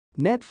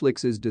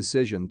Netflix's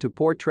decision to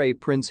portray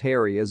Prince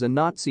Harry as a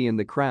Nazi in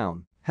The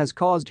Crown has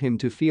caused him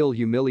to feel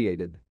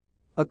humiliated.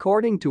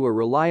 According to a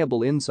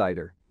reliable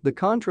insider, the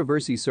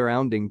controversy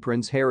surrounding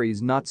Prince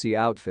Harry's Nazi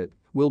outfit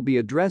will be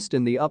addressed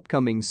in the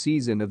upcoming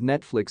season of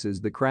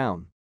Netflix's The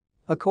Crown.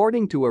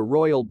 According to a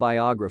royal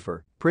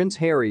biographer, Prince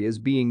Harry is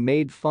being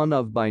made fun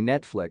of by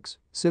Netflix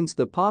since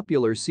the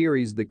popular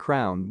series The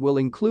Crown will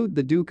include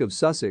the Duke of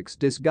Sussex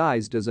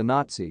disguised as a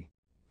Nazi.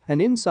 An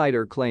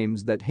insider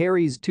claims that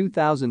Harry's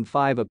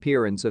 2005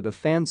 appearance at a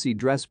fancy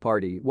dress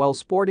party while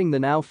sporting the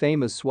now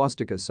famous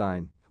swastika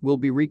sign will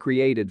be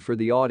recreated for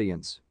the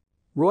audience.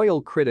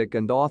 Royal critic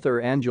and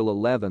author Angela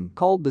Levin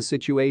called the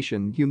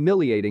situation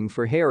humiliating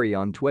for Harry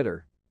on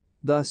Twitter.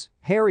 Thus,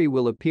 Harry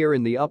will appear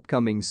in the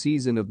upcoming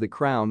season of The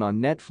Crown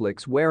on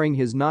Netflix wearing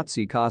his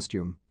Nazi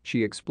costume,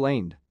 she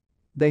explained.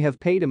 They have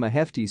paid him a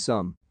hefty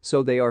sum,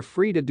 so they are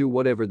free to do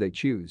whatever they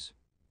choose.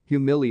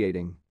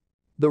 Humiliating.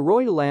 The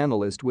royal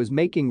analyst was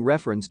making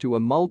reference to a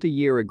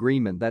multi-year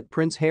agreement that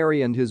Prince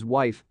Harry and his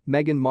wife,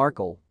 Meghan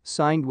Markle,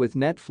 signed with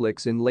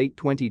Netflix in late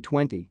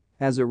 2020,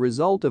 as a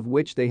result of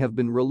which they have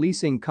been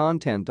releasing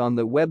content on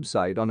the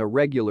website on a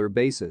regular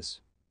basis.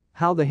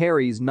 How the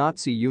Harry's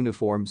Nazi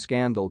uniform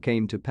scandal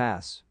came to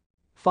pass.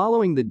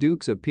 Following the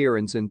Duke's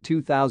appearance in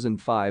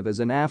 2005 as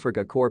an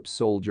Afrika Korps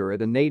soldier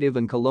at a native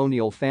and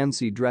colonial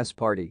fancy dress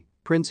party,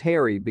 Prince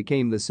Harry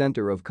became the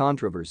center of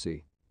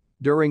controversy.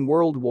 During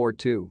World War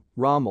II,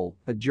 Rommel,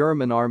 a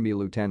German army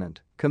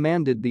lieutenant,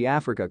 commanded the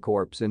Afrika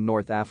Korps in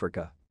North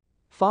Africa.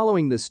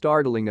 Following the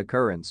startling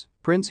occurrence,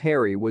 Prince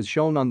Harry was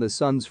shown on the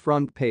Sun's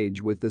front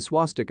page with the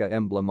swastika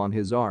emblem on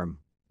his arm.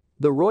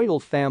 The royal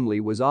family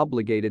was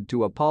obligated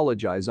to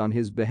apologize on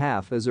his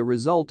behalf as a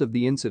result of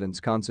the incident's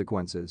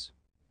consequences.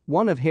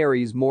 One of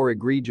Harry's more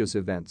egregious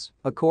events,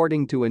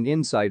 according to an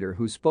insider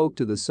who spoke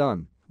to The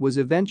Sun, was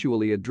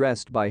eventually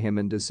addressed by him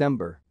in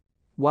December.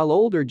 While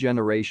older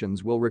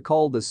generations will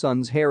recall The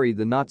Sun's Harry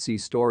the Nazi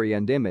story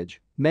and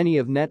image, many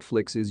of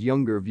Netflix's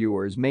younger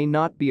viewers may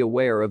not be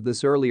aware of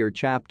this earlier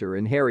chapter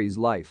in Harry's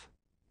life.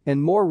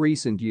 In more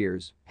recent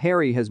years,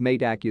 Harry has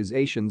made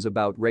accusations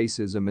about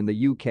racism in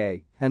the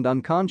UK and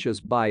unconscious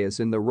bias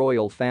in the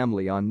royal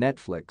family on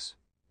Netflix.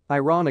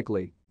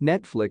 Ironically,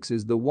 Netflix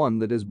is the one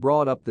that has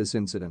brought up this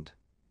incident.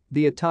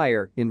 The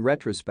attire, in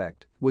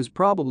retrospect, was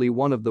probably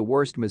one of the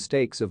worst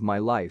mistakes of my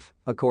life,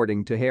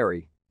 according to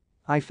Harry.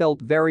 I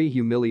felt very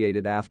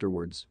humiliated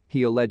afterwards,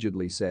 he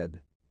allegedly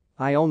said.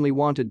 I only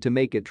wanted to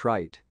make it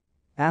right.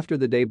 After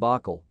the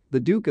debacle,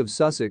 the Duke of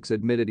Sussex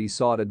admitted he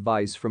sought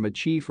advice from a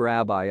chief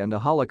rabbi and a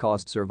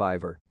Holocaust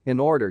survivor in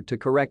order to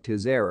correct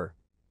his error.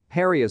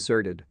 Harry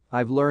asserted,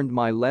 "I've learned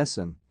my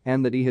lesson,"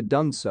 and that he had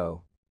done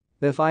so.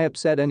 "If I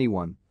upset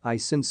anyone, I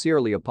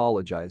sincerely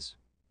apologize.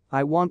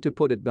 I want to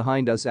put it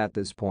behind us at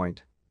this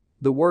point.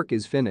 The work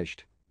is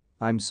finished.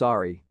 I'm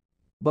sorry."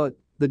 But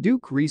the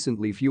Duke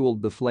recently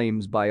fueled the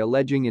flames by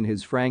alleging in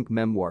his frank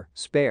memoir,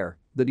 Spare,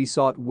 that he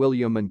sought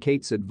William and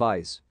Kate's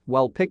advice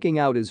while picking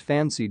out his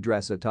fancy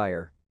dress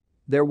attire.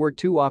 There were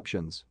two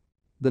options: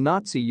 the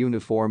Nazi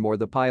uniform or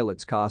the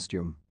pilot's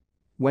costume.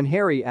 When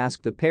Harry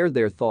asked the pair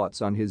their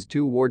thoughts on his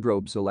two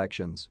wardrobe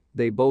selections,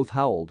 they both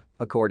howled,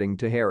 according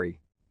to Harry.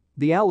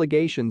 The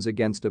allegations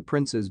against a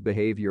prince's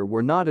behavior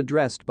were not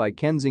addressed by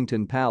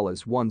Kensington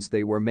Palace once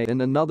they were made.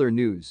 In another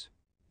news,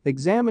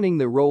 examining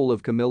the role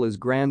of Camilla's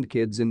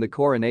grandkids in the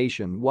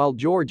coronation while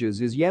George's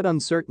is yet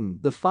uncertain,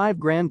 the 5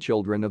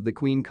 grandchildren of the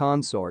Queen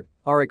Consort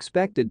are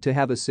expected to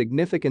have a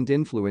significant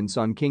influence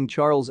on King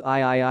Charles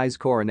III's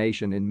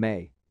coronation in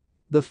May.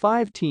 The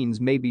 5 teens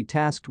may be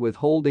tasked with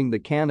holding the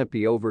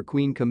canopy over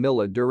Queen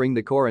Camilla during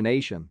the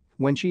coronation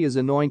when she is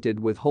anointed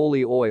with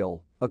holy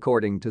oil,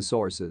 according to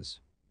sources.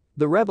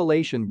 The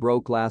revelation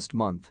broke last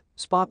month,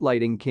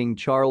 spotlighting King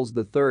Charles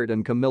III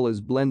and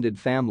Camilla's blended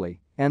family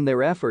and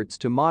their efforts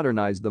to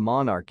modernize the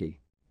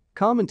monarchy.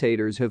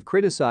 Commentators have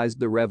criticized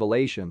the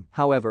revelation,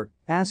 however,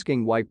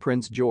 asking why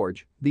Prince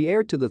George, the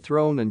heir to the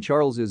throne and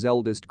Charles's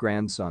eldest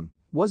grandson,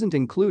 wasn't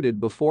included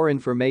before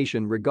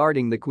information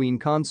regarding the Queen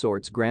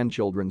Consort's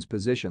grandchildren's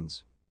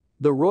positions.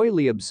 The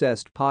Royally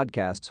Obsessed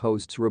podcast's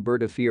hosts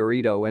Roberta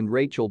Fiorito and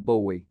Rachel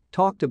Bowie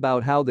talked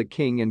about how the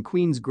King and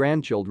Queen's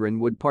grandchildren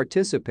would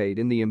participate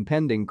in the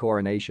impending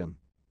coronation.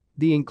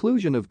 The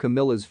inclusion of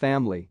Camilla's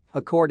family,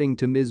 according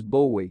to Ms.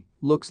 Bowie,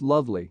 looks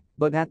lovely,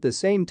 but at the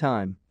same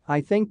time,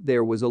 I think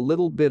there was a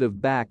little bit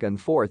of back and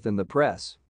forth in the press.